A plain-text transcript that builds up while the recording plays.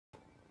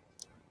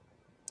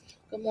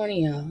Good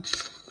morning, y'all.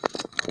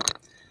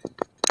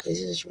 This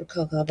is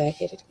RaCoco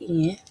back at it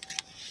again.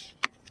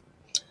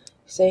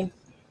 See,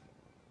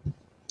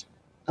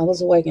 I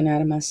was awakened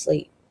out of my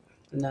sleep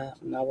when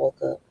I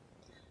woke up.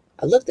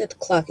 I looked at the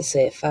clock, it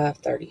said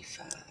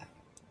 5:35.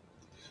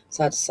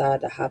 So I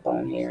decided to hop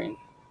on here and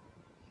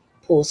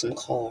pull some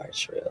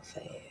cards real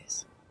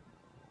fast.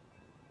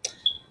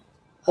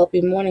 Hope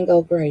your morning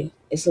go great.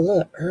 It's a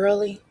little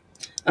early.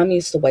 I'm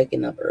used to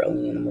waking up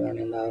early in the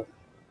morning though.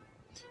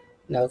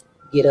 You know,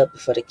 get up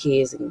before the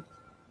kids and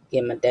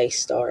get my day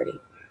started.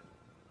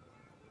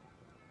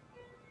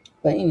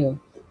 But anyway,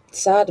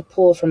 decided to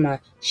pull from my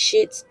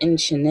shits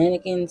and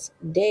shenanigans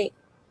deck.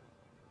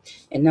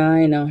 And now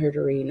I ain't on here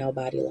to read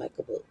nobody like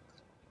a book.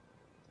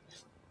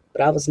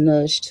 But I was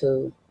nudged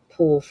to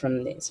pull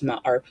from this, my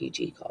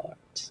RPG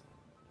cards.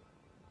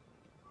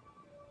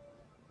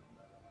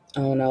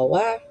 I don't know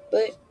why,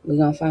 but we're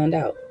going to find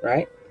out,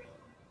 right?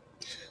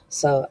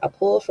 So I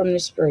pulled from the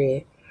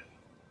spread,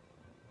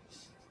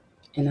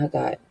 and I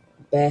got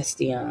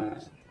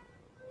Bastion,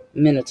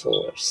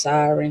 Minotaur,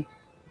 Siren,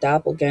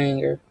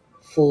 Doppelganger,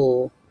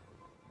 Fool,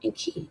 and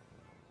Key.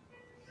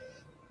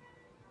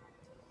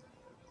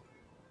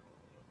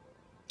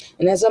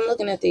 And as I'm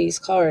looking at these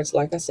cards,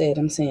 like I said,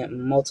 I'm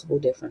seeing multiple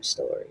different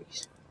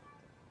stories,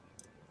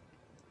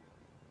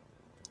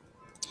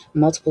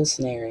 multiple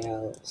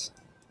scenarios,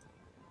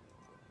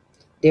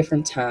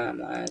 different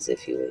timelines,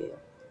 if you will.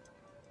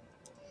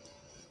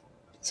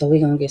 So we're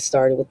going to get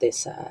started with this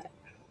side.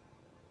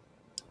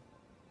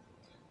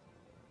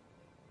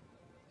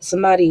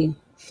 Somebody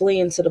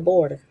fleeing to the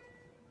border,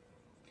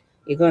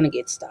 you're going to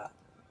get stopped.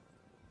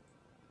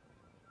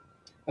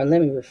 Or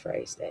let me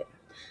rephrase that.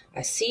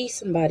 I see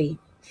somebody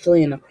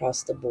fleeing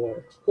across the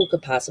border who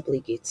could possibly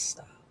get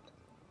stopped.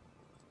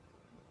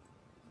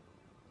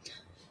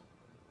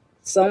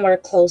 Somewhere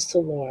close to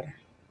water.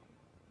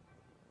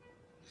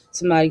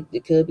 Somebody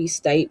that could be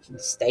state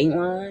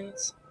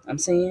lines. I'm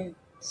saying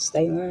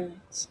state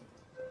lines.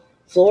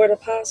 Florida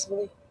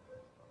possibly.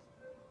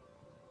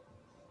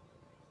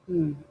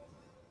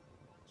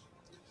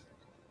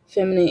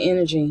 Feminine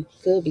energy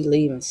could be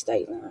leaving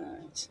state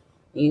lines.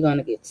 You're going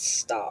to get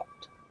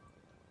stopped.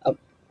 Oh,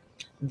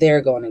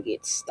 they're going to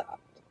get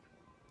stopped.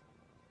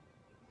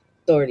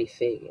 Authority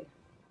figure.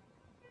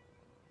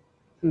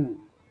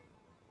 Don't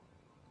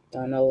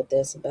know what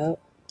that's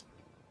about.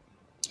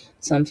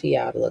 Something for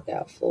y'all to look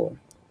out for.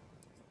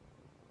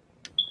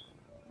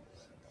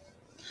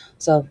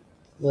 So,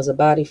 was a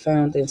body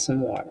found in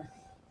some water?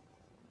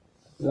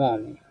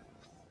 Woman.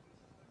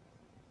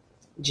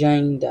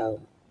 Jane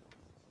Doe.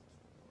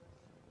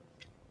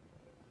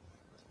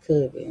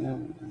 Could be, I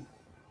don't know.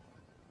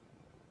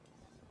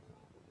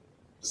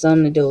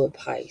 Something to do with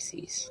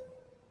Pisces.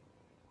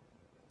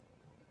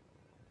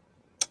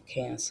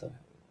 Cancer.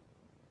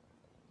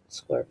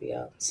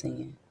 Scorpio.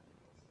 Seeing.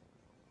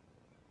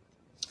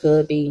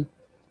 Could be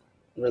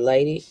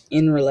related,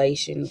 in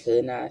relation,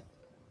 could not.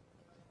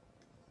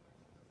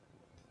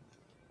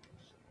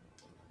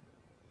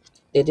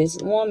 Did this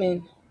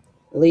woman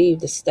leave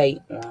the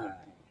state line?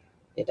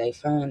 Did they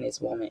find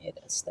this woman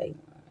at the state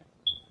line?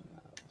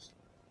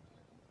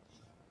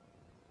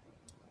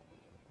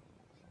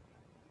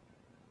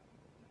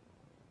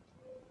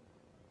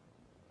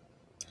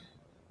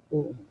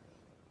 Ooh.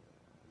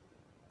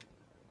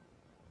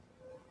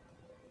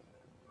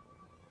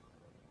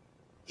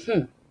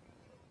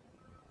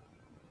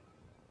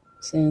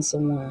 Seeing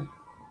someone.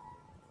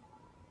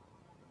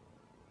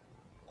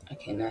 I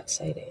cannot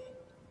say that.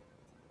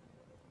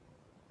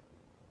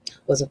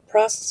 Was a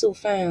prostitute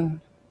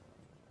found?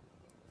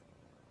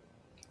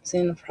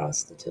 Seeing a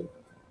prostitute.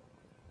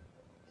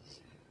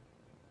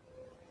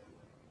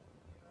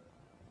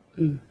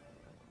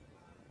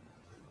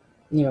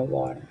 Near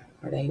water.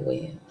 Are they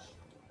well?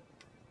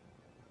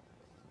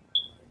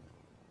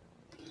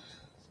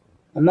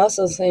 I'm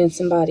also saying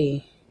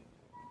somebody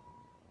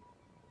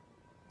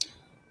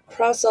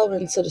cross over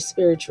into the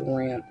spiritual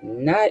realm,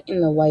 not in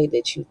the way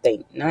that you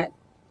think, not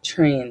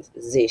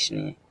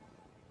transitioning,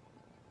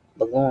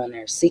 but going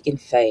there seeking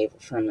favor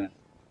from an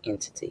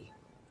entity.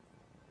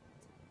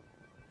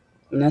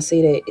 When I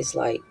say that, it's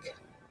like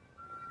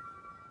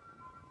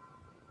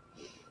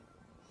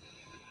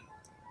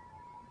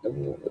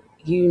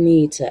you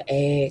need to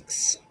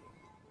ask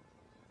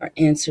or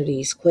answer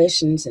these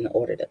questions in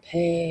order to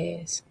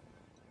pass,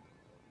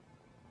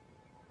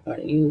 or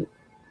you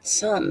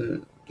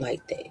something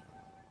like that.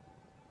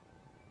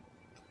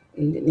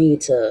 You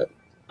need to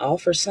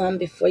offer something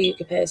before you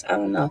can pass. I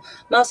don't know.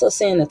 I'm also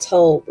saying a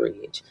toll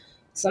bridge.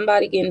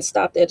 Somebody getting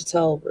stopped at a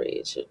toll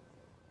bridge.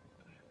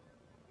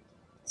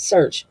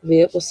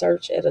 Vehicle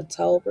search at a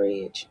toll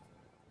bridge.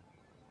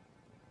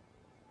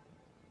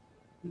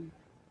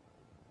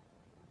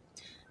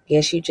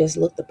 Guess you just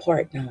look the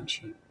part,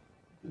 don't you?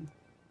 I'm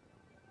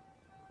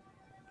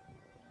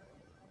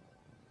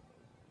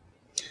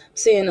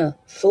seeing a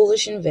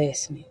foolish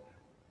investment.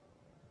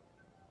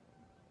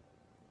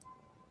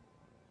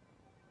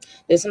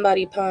 Did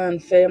somebody pawn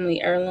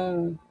family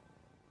heirloom?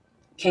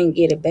 Can't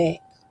get it back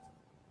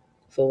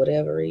for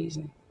whatever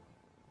reason.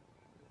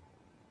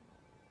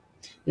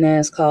 Now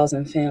it's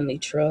causing family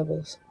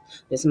troubles.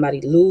 Did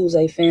somebody lose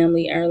a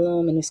family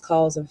heirloom and it's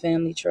causing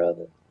family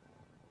trouble?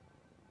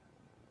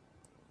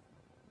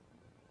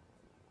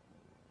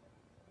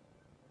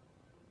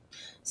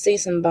 See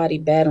somebody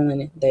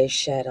battling their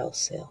shadow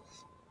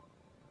self.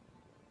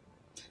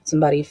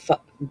 Somebody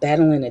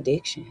battling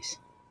addictions.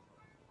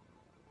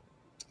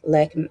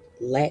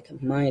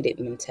 Lack-minded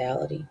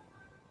mentality.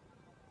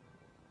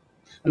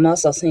 I'm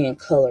also seeing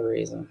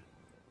colorism,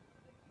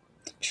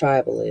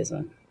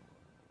 tribalism,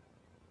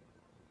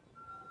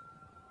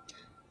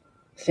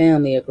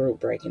 family or group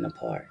breaking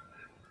apart.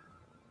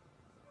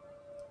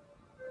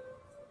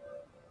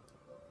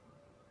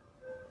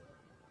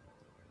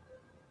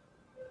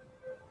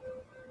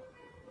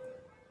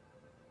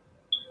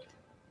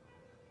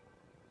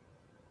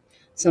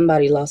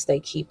 Somebody lost their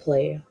key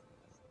player.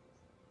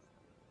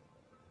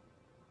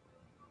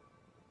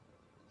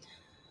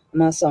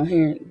 I'm also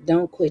hearing,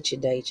 don't quit your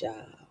day job.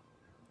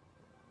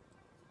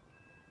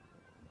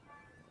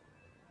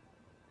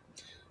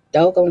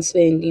 Don't go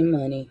spend your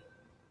money.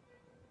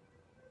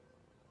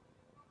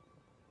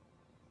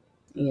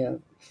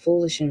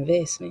 Foolish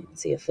investment.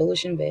 See, a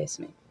foolish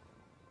investment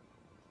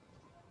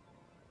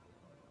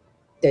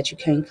that you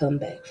can't come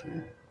back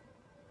from.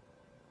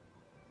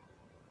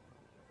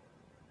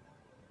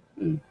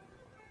 Mm.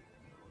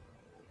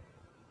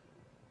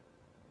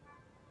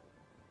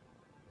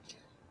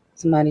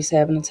 Somebody's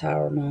having a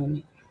tower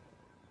moment.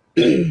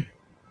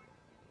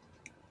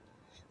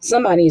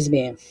 Somebody's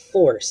being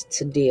forced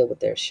to deal with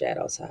their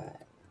shadow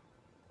side.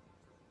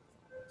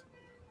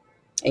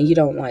 And you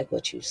don't like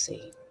what you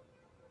see.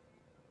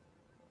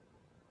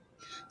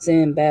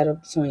 Saying battle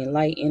between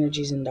light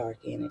energies and dark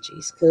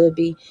energies. Could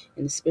be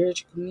in the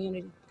spiritual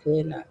community,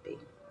 could not be.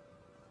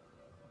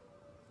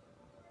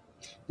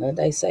 What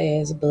they say,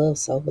 as above,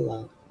 so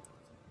below.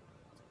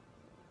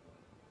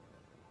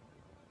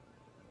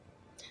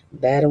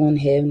 Battle in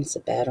heaven is a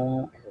battle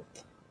on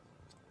earth.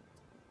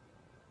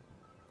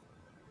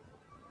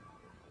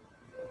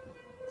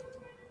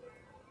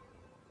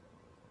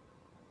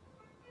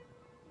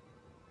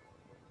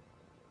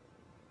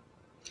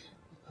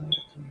 Part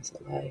comes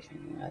to life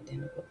in an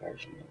identical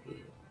version of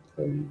you,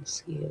 including the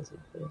skills of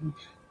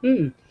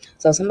living.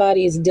 So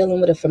somebody is dealing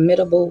with a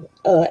formidable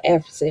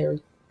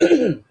adversary.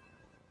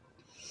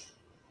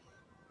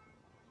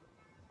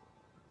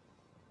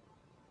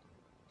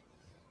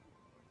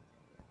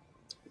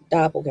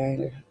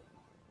 Doppelganger.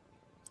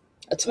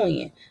 A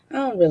twin. I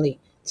don't really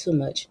too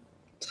much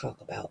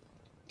talk about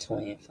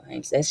twin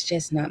flames. That's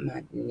just not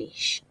my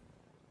niche.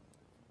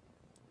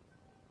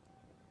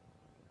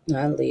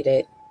 I leave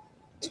that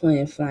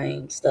twin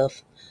flame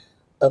stuff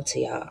up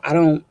to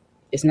y'all.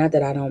 It's not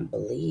that I don't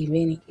believe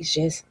in it. It's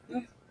just,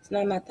 it's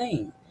not my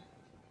thing.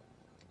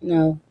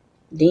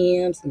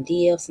 DMs and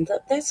DFs and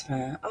stuff, that's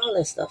fine. All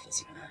that stuff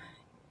is fine.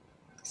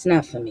 It's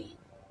not for me.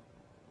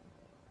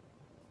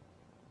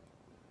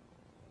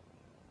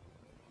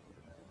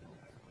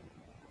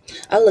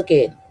 I look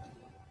at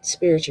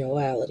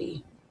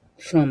spirituality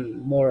from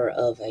more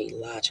of a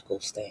logical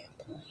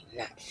standpoint,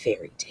 not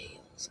fairy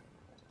tales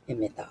and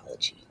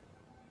mythology.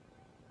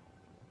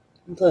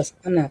 And plus,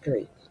 I'm not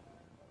Greek.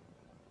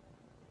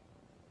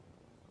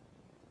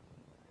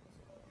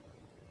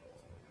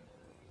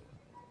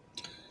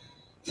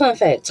 Fun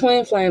fact,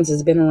 twin flames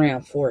has been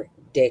around for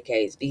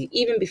decades,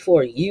 even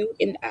before you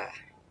and I.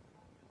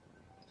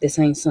 This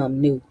ain't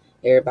something new.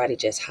 Everybody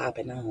just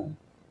hopping on.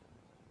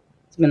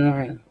 It's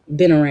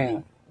been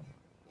around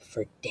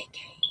for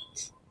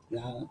decades.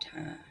 Long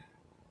time.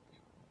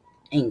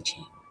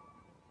 Ancient.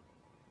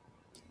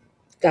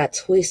 Got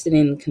twisted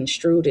and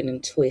construed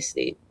and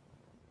twisted.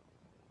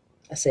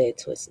 I said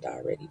twisted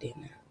already,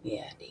 didn't I?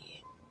 Yeah, I did.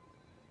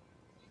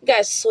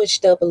 Got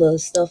switched up a little,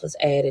 stuff was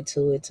added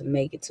to it to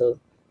make it to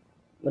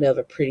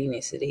whatever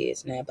prettiness it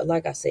is now. But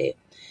like I said,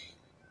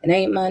 it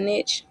ain't my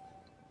niche.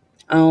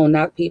 I don't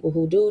knock people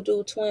who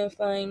do twin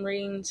flame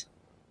readings.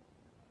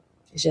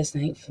 It just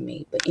ain't for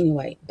me. But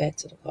anyway, back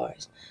to the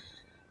cards.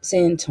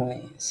 Saying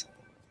twins.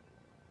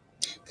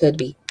 Could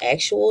be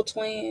actual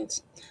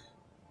twins.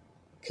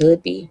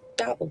 Could be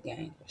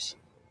doppelgangers.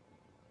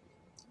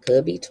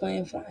 Could be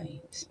twin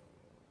flames.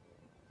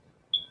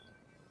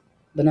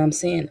 But I'm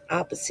saying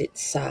opposite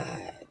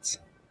sides.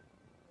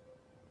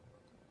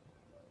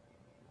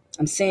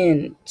 I'm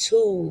saying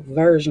two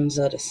versions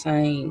of the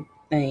same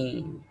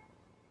thing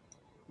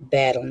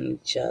battling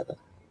each other.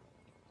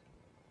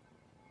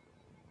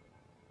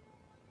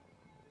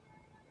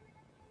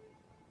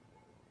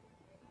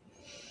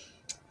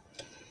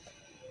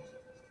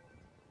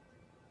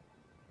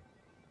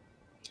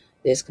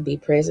 This could be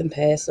present,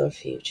 past, or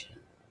future.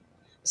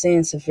 I'm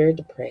saying severe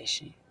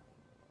depression.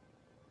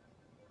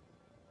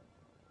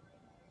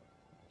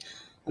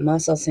 I'm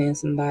also saying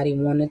somebody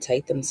want to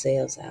take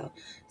themselves out.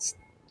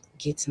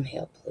 Get some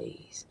help,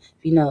 please.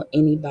 If you know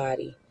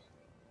anybody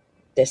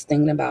that's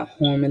thinking about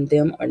harming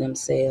them or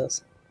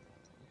themselves,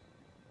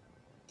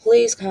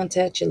 please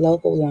contact your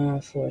local law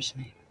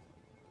enforcement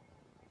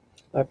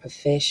or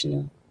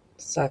professional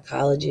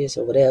psychologist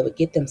or whatever.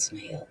 Get them some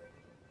help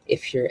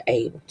if you're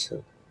able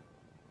to.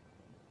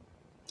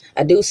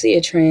 I do see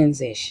a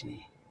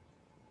transitioning.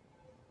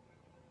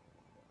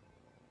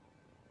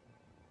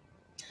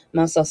 I'm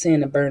also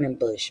seeing the burning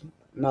bush,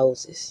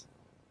 Moses,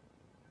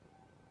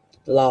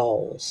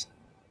 laws,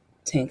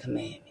 10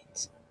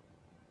 Commandments.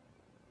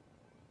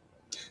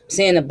 I'm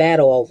seeing a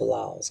battle over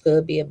laws.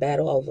 Could be a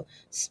battle over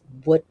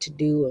what to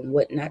do and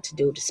what not to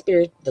do.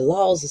 The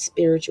laws of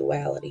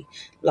spirituality,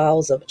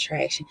 laws of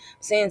attraction.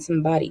 I'm seeing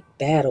somebody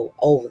battle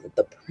over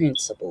the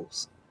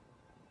principles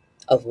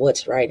of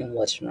what's right and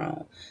what's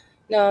wrong.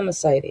 Now I'm going to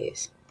say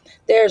this.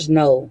 There's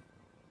no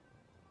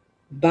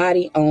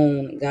body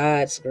on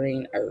God's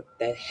green earth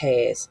that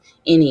has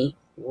any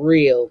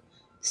real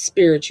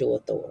spiritual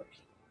authority.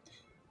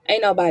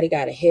 Ain't nobody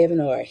got a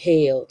heaven or a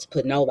hell to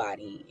put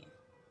nobody in.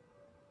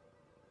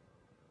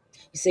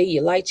 You see,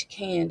 you light your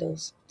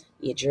candles,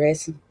 you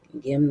dress them, you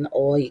give them the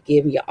oil, you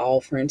give them your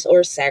offerings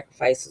or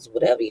sacrifices,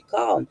 whatever you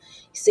call them.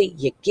 You see,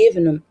 you're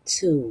giving them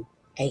to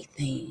a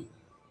thing,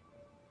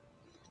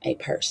 a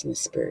person, a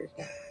spirit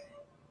guide.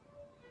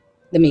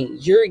 I mean,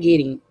 you're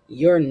getting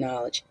your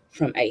knowledge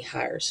from a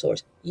higher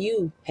source.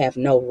 You have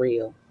no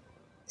real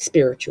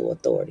spiritual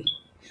authority.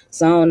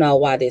 So I don't know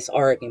why this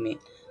argument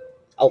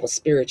over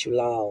spiritual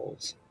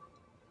laws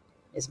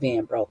is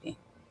being broken.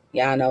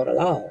 Y'all know the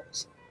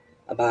laws.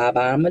 Abide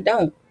by them or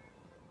don't.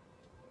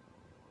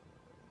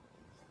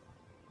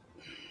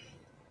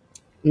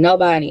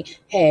 Nobody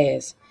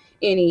has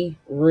any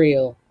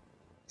real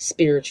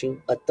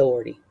spiritual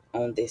authority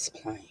on this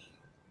plane.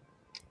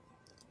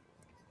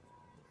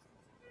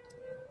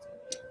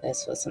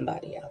 That's for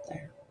somebody out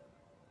there.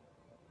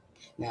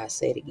 Now I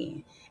say it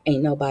again.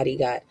 Ain't nobody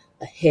got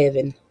a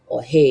heaven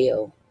or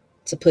hell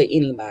to put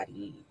anybody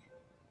in.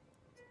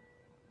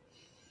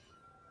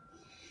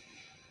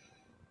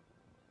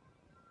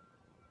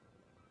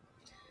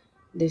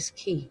 This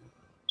key.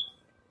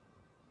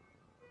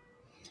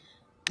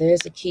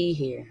 There's a key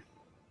here.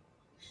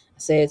 I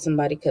said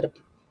somebody could have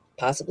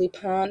possibly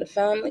pawned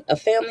a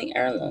family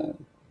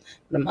heirloom.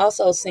 But I'm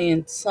also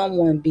saying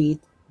someone be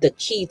the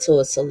key to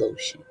a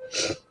solution.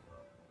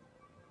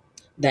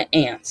 The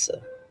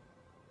answer.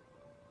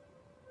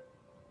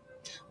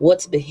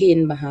 What's been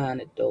hidden behind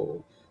the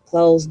door?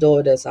 Closed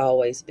door that's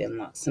always been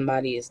locked.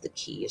 Somebody is the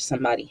key, or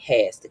somebody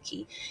has the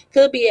key.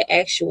 Could be an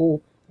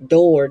actual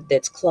door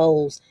that's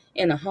closed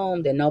in a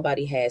home that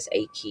nobody has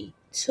a key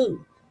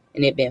to,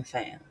 and it been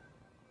found.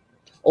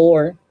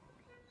 Or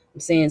I'm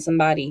saying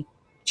somebody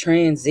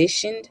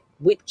transitioned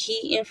with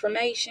key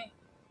information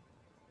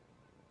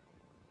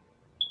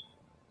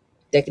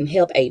that can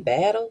help a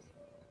battle.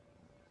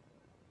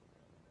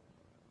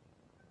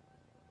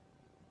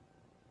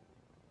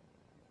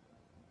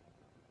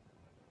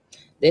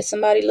 Did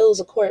somebody lose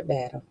a court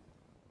battle?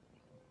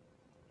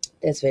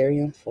 That's very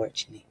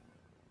unfortunate.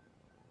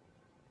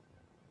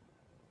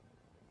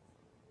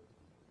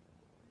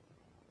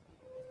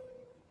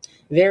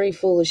 Very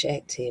foolish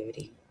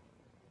activity.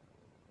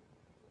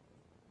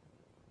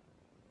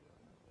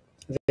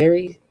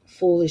 Very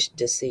foolish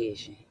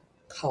decision.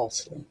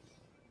 Costly.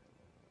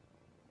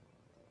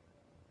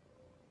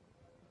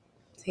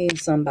 Saying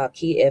something about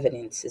key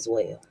evidence as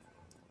well.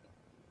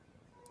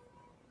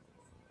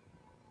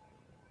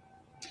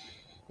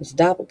 This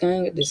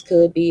doppelganger, this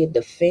could be a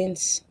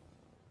defense.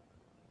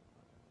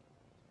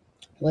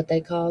 What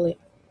they call it?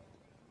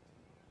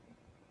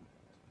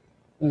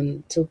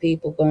 When two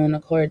people go into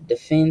court,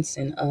 defense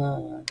and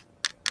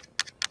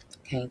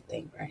can't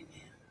think right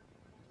now.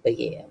 But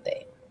yeah,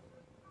 that.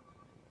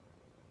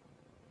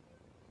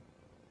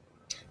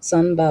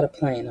 Something about a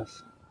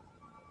plaintiff.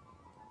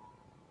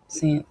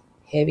 Saying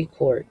heavy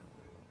court.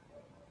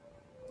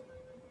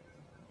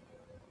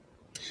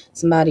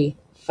 Somebody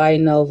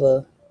fighting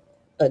over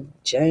a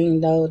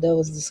Jane Doe that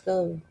was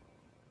discovered.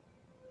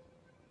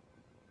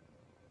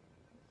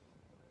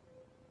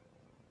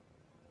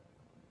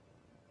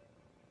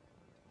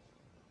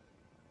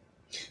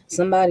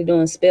 Somebody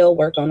doing spell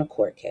work on a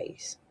court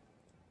case.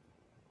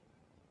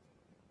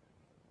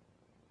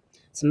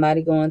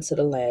 Somebody going to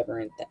the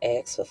labyrinth to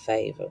ask for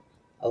favor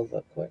over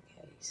a court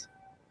case.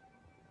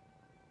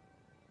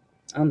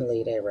 I'm going to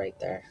leave that right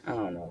there. I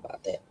don't know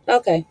about that.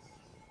 Okay.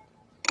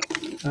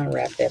 I'll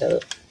wrap that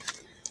up.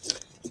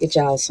 Get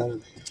y'all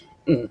some.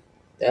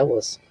 That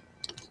was.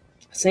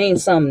 I seen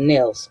something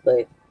else,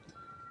 but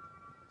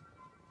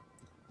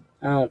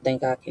I don't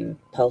think I can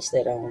post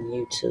that on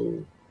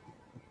YouTube.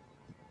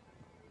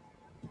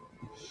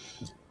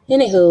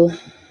 Anywho,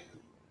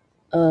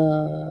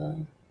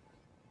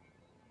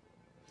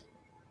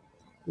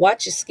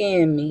 watch your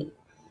skin meet.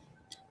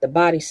 The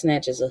body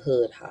snatchers a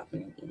hood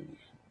hopping again.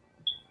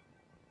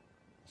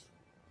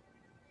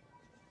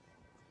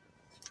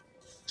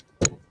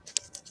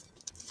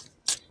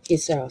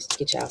 Get y'all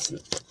some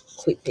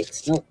quick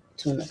picks. Nope,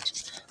 too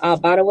much.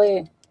 By the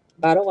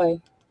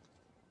way,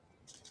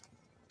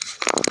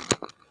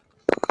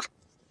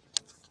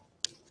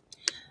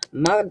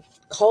 my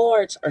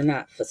cards are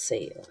not for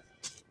sale.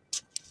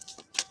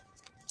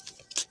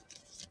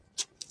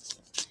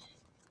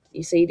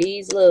 You see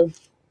these little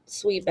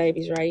sweet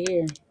babies right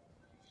here?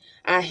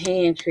 I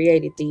hand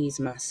created these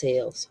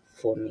myself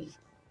for me.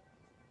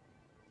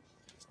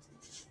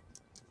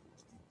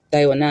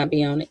 They will not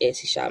be on the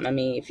Etsy shop. I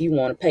mean, if you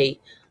want to pay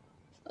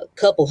a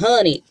couple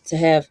hundred to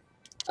have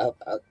a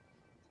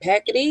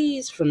pack of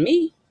these from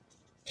me,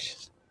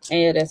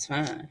 yeah, that's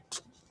fine.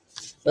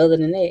 But other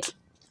than that,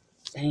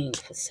 they ain't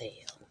for sale.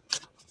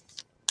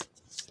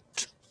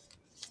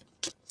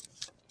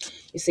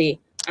 You see,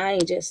 I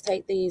ain't just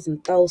take these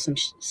and throw some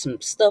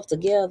stuff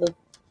together.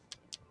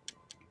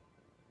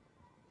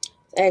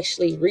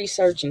 Actually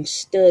researching,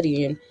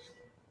 studying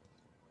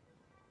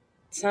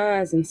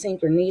signs and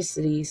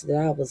synchronicities that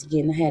I was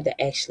getting. I had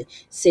to actually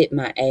sit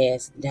my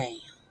ass down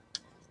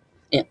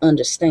and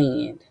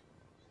understand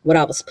what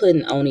I was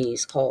putting on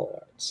these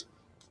cards.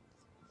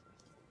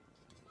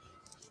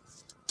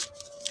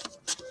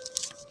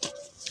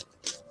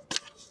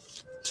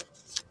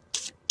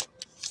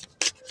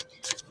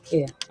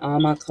 Yeah, all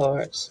my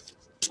cards,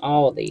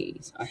 all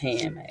these are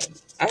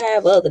handmade. I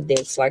have other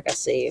decks, like I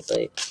said,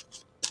 but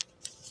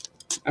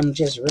I'm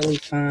just really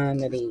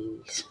fond of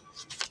these.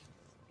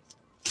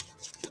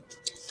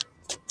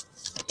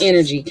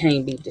 Energy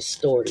can't be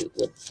distorted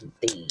with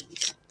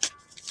these.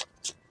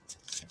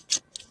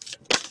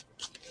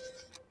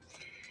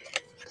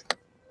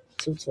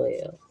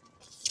 $2.12.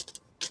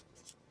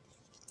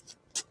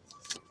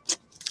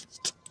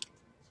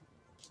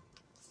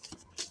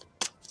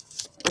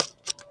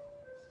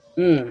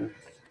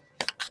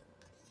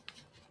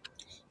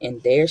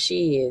 And there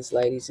she is,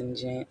 ladies and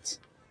gents.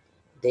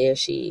 There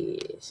she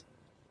is.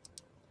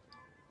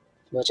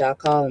 What y'all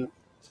call them?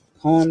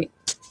 Karmic?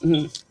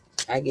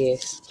 I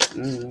guess.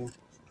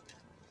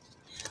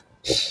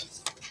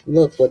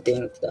 Look what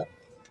then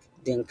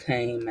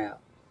came out.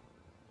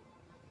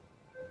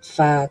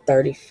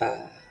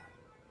 535.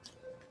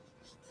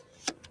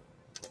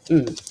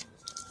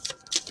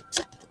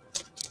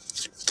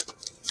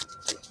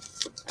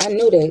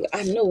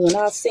 I knew when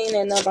I seen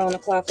that number on the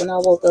clock when I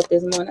woke up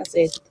this morning, I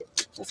said,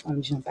 that's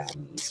going to jump out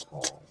in these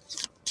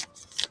cards.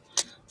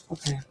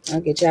 Okay,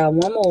 I'll get y'all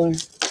one more.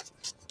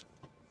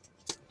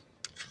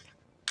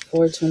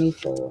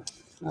 424.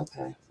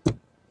 Okay.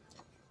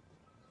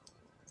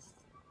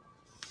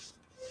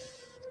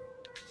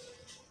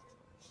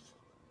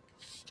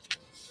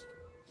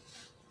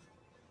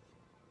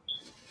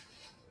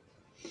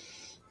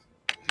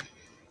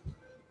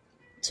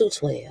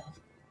 $2.12.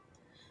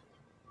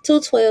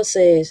 2.12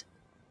 says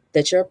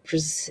that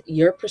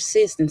your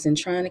persistence in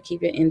trying to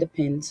keep your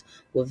independence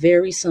will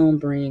very soon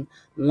bring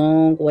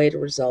long-awaited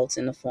results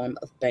in the form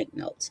of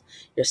banknotes.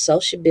 Your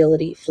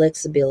sociability,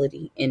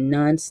 flexibility, and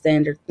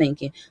non-standard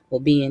thinking will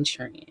be in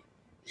trend,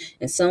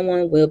 and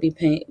someone will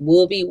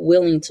be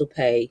willing to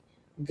pay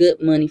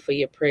good money for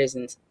your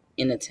presence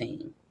in a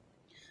team.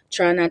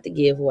 Try not to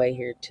give way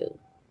here too.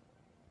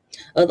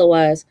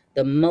 Otherwise,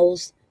 the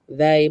most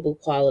valuable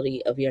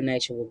quality of your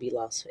nature will be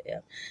lost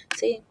forever.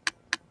 See,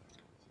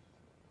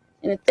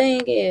 and the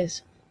thing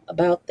is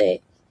about that,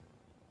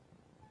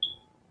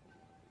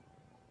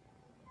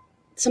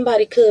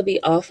 somebody could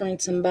be offering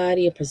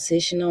somebody a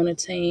position on a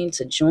team,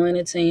 to join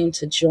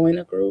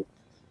a group.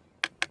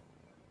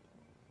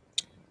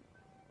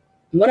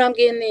 What I'm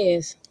getting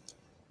is,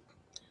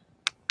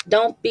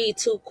 don't be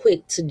too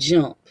quick to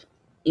jump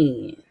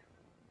in.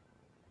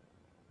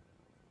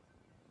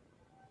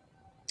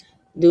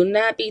 Do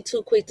not be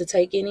too quick to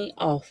take any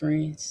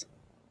offerings,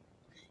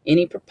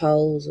 any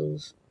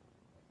proposals.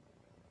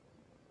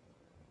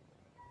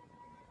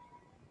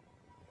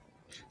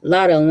 A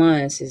lot of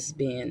alliances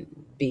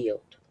being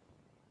built.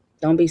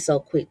 Don't be so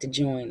quick to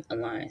join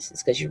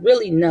alliances, because you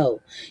really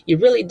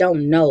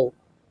don't know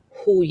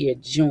who you're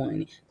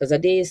joining. Because I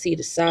did see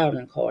the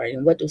siren card,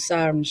 and what do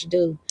sirens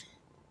do?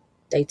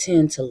 They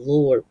tend to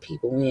lure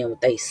people in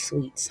with their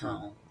sweet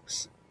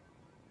songs.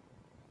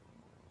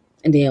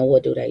 And then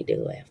what do they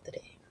do after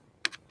that?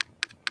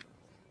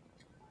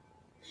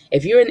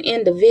 If you're an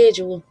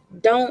individual,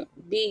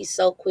 don't be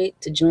so quick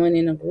to join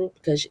in a group,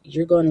 because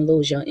you're going to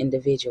lose your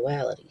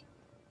individuality.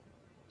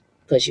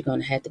 Because you're going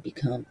to have to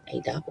become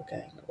a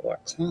doppelganger or a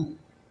clone.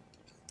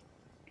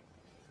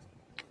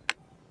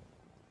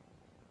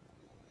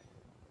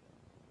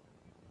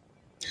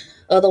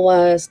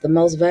 Otherwise, the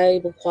most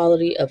valuable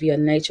quality of your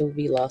nature will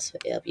be lost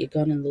forever. You're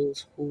going to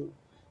lose who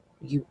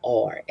you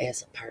are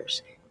as a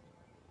person.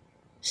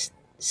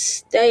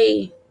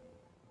 Stay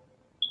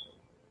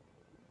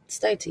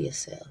to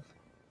yourself.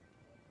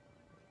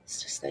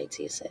 Stay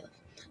to yourself.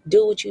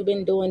 Do what you've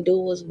been doing. Do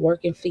what's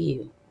working for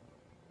you.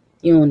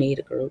 You don't need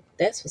a group.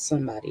 That's for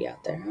somebody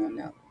out there. I don't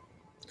know.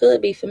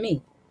 Could be for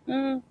me.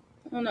 I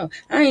don't know.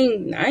 I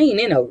ain't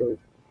in no group.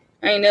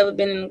 I ain't never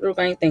been in a group.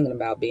 I ain't thinking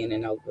about being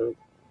in no group.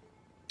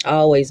 I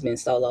always been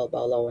solo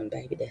bolo, and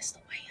baby, that's the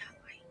way I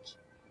like.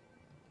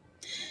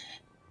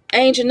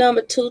 Angel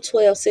number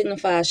 212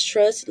 signifies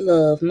trust,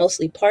 love,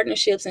 mostly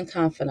partnerships and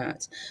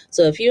confidants.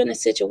 So if you're in a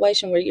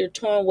situation where you're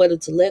torn whether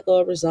to let go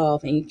or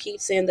resolve, and you keep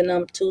seeing the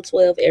number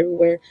 212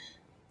 everywhere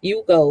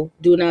you go,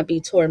 do not be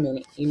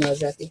tormented. You know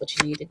exactly what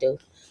you need to do.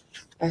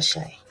 Ashe.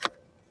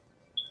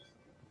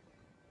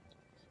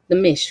 The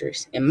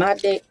mistress in my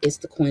deck is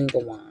the Queen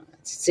of Wands.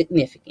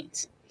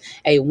 Significance: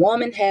 a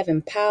woman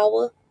having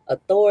power,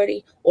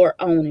 authority, or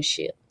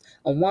ownership.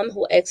 A woman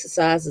who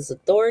exercises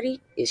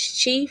authority is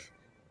chief,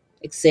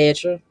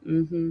 etc.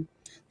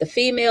 The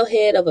female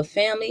head of a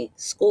family,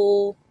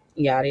 school,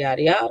 yada,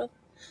 yada, yada.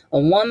 A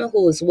woman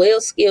who is well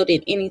skilled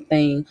in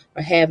anything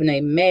or having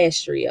a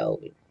mastery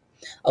over it.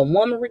 A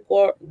woman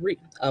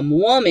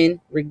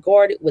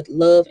regarded with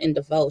love and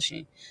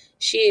devotion.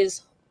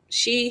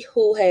 She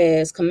who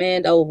has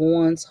command over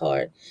one's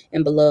heart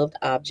and beloved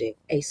object,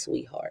 a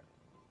sweetheart.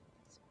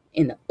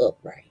 In the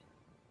upright,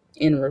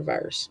 in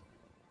reverse.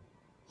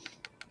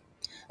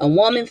 A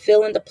woman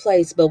filling the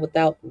place but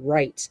without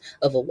rights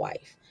of a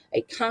wife.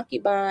 A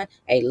concubine,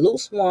 a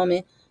loose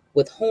woman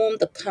with whom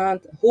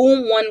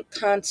one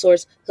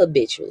consorts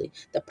habitually.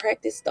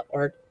 Practices the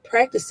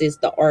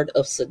art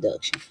of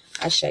seduction.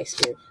 I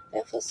Shakespeare.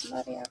 That for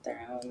somebody out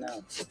there, I don't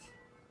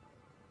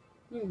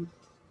know.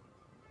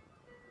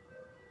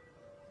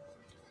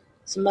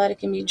 Somebody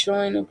can be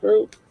joining a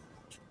group,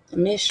 a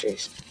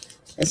mistress.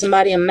 And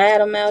somebody a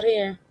madam out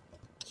here.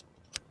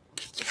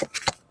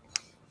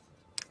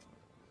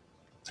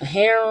 A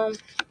harem,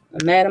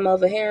 a madam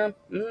of a harem.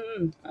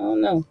 I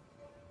don't know.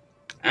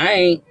 I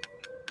ain't.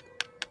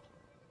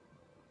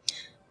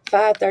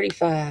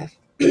 535.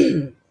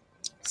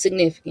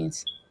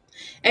 Significance.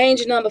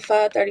 Angel number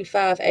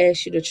 535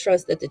 asks you to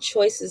trust that the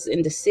choices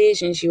and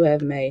decisions you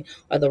have made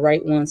are the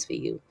right ones for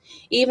you.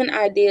 Even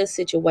ideal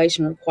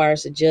situation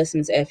requires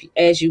adjustments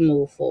as you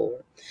move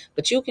forward.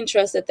 But you can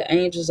trust that the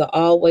angels are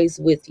always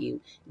with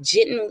you,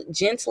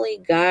 gently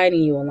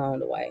guiding you along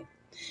the way.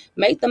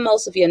 Make the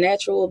most of your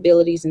natural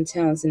abilities and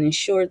talents and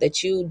ensure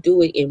that you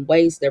do it in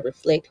ways that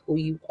reflect who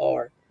you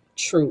are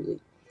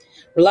truly.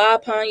 Rely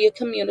upon your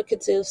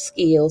communicative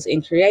skills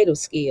and creative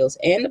skills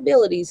and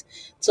abilities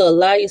to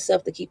allow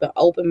yourself to keep an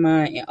open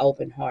mind and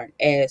open heart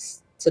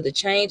as to the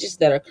changes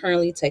that are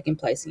currently taking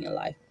place in your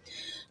life.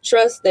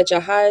 Trust that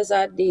your highest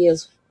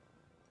ideas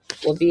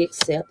will be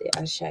accepted.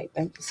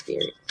 Thank you,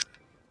 Spirit.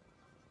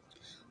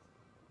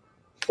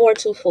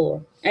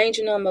 424.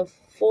 Angel number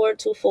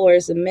 424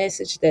 is a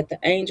message that the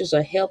angels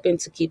are helping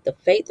to keep the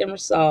faith and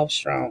resolve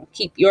strong.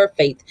 Keep your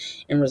faith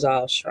and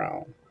resolve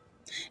strong.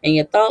 And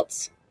your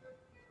thoughts,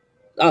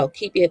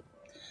 keep your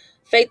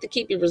faith to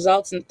keep your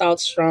results and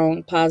thoughts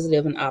strong,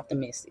 positive, and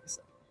optimistic.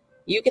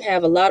 You can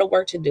have a lot of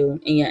work to do,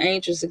 and your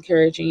angels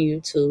encouraging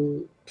you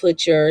to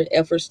put your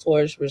efforts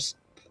towards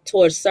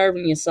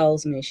serving your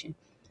soul's mission.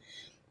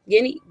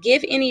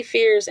 Give any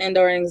fears and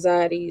or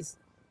anxieties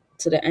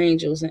to the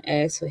angels and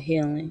ask for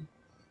healing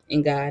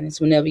and guidance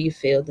whenever you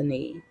feel the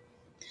need.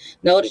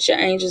 Know that your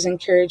angels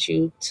encourage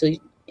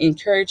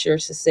your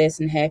success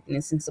and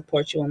happiness and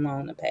support you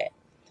along the path.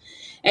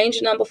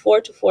 Angel number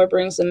 424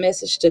 brings a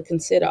message to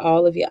consider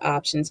all of your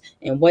options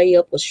and weigh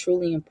up what's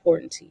truly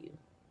important to you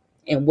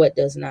and what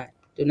does not.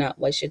 Do not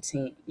waste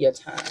your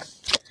time.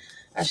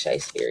 I say,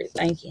 Spirit,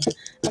 thank you.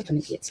 I'm going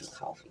to get some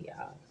coffee,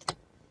 y'all.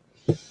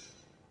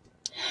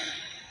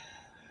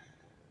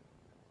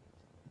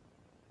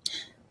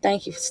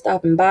 Thank you for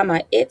stopping by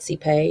my Etsy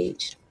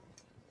page.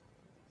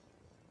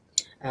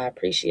 I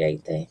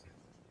appreciate that.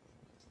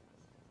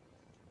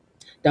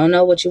 Don't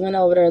know what you went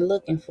over there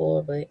looking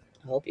for, but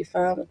I hope you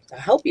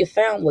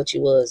found what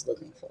you was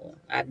looking for.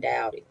 I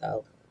doubt it,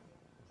 though.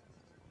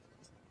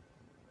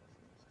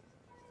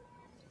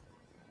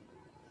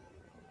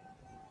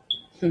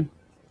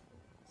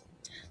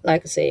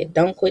 Like I said,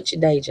 don't quit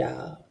your day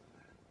job.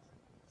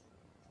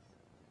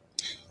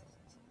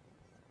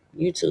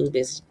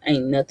 YouTube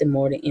ain't nothing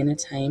more than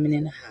entertainment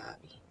and a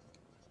hobby.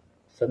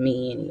 For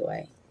me,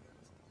 anyway.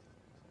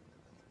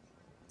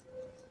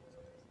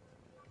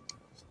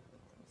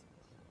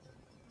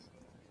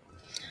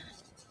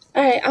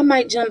 All right, I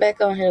might jump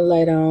back on here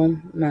later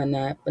on. Might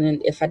not. But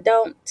if I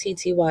don't,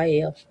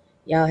 TTYL.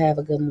 Y'all have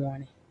a good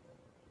morning.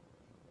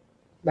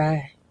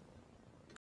 Bye.